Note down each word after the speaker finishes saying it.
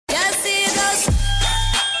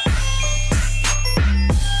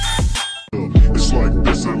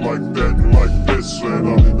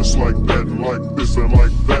like that and like this and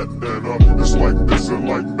like that and it's like this and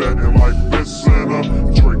like that and like this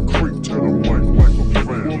and Drake creep to the mic like a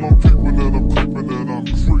fan. Well, I'm peeping and I'm creeping and I'm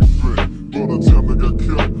creeping. By the time they got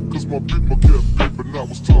killed, cause my people kept peeping. Now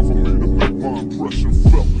it's time for me to make my impression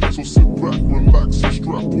felt. So sit back, relax, and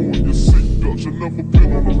strap on your seatbelt. You've never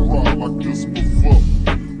been on a ride like this before.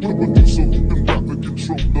 With a producer who can rap and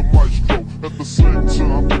control the maestro. At the same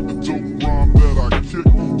time, with the dope rhyme that I kick,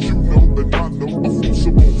 you know and I know I feel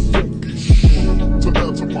some more funky shit. To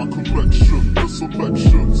add to my collection, the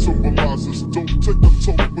selection symbolizes don't take a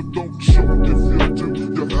toke but don't choke. If you do,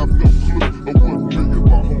 you have no clue of what me and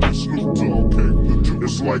my homie Snoop Dogg came to do.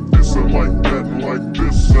 It's like this and like that and like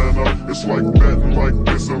this and it's like that and like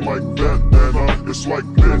this and like that and it's like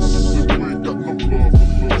this. And we ain't got no love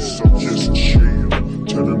for love, so just chill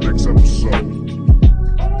to the next episode.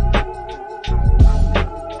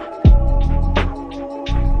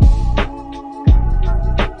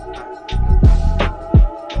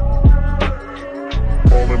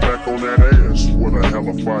 Falling back on that ass with a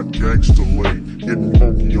hellified gangster lead. Getting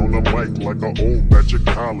funky on the mic like an old batch of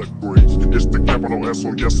collard greens. It's the capital S,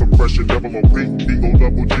 so yes, suppression, double OP.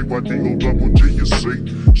 D-O-double-G by D-O-double-G, you see.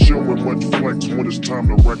 Showing much flex when it's time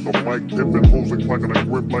to wreck a mic. Pippin' hoes and clacking a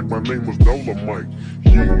grip like my name was Dolomite.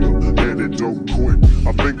 Yeah, and it don't quit.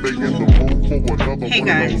 I think they in the mood for another one. Hey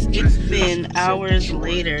guys, it's been hours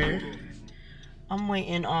later. I'm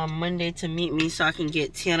waiting on Monday to meet me so I can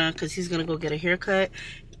get Tiana because he's gonna go get a haircut.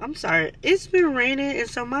 I'm sorry, it's been raining and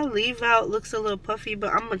so my leave out looks a little puffy,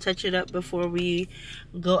 but I'm gonna touch it up before we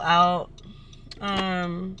go out.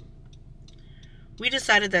 We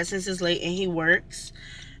decided that since it's late and he works,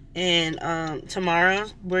 and tomorrow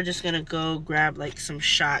we're just gonna go grab like some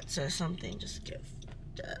shots or something, just get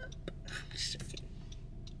fucked up. Just joking.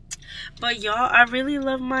 But y'all, I really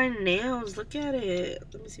love my nails. Look at it.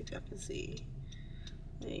 Let me see if y'all can see.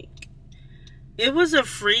 Like, it was a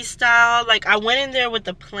freestyle. Like, I went in there with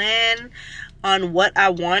a plan on what I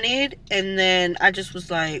wanted, and then I just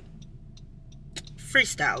was like,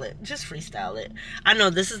 freestyle it. Just freestyle it. I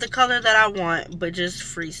know this is the color that I want, but just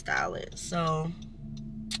freestyle it. So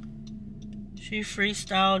she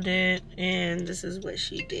freestyled it, and this is what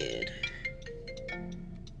she did.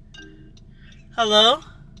 Hello?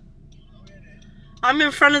 I'm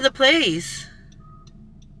in front of the place.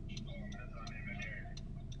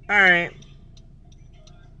 Alright.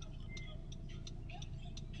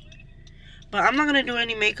 But I'm not going to do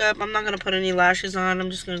any makeup. I'm not going to put any lashes on.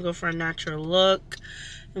 I'm just going to go for a natural look.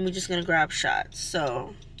 And we're just going to grab shots.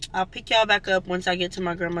 So, I'll pick y'all back up once I get to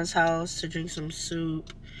my grandma's house to drink some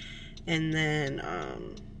soup. And then,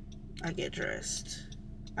 I get dressed.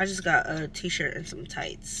 I just got a t-shirt and some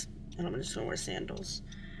tights. And I'm just going to wear sandals.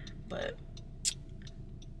 But,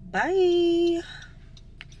 bye!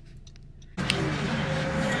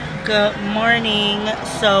 Good morning.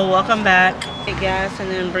 So welcome back. Get gas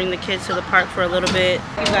and then bring the kids to the park for a little bit.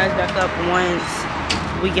 You guys back up once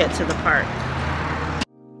we get to the park.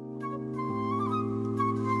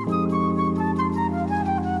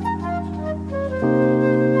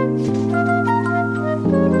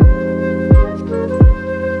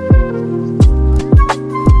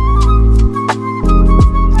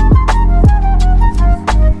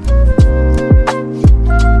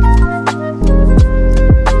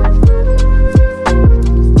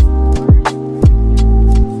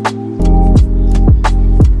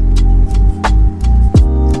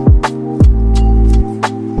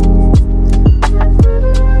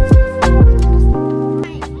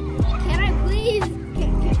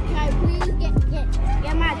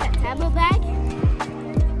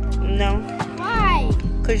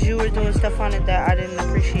 Because you were doing stuff on it that I didn't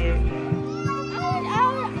appreciate. I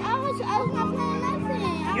was not playing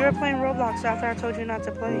nothing. You were playing Roblox after I told you not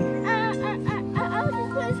to play. I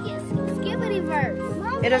was just playing Skibbity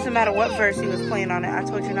verse. It doesn't matter what verse he was playing on it. I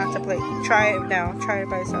told you not to play. Try it now. Try it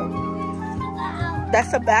by yourself.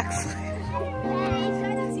 That's a backflip.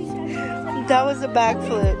 That was a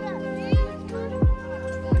backflip.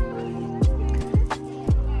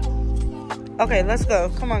 Okay, let's go.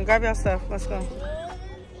 Come on, grab your stuff. Let's go.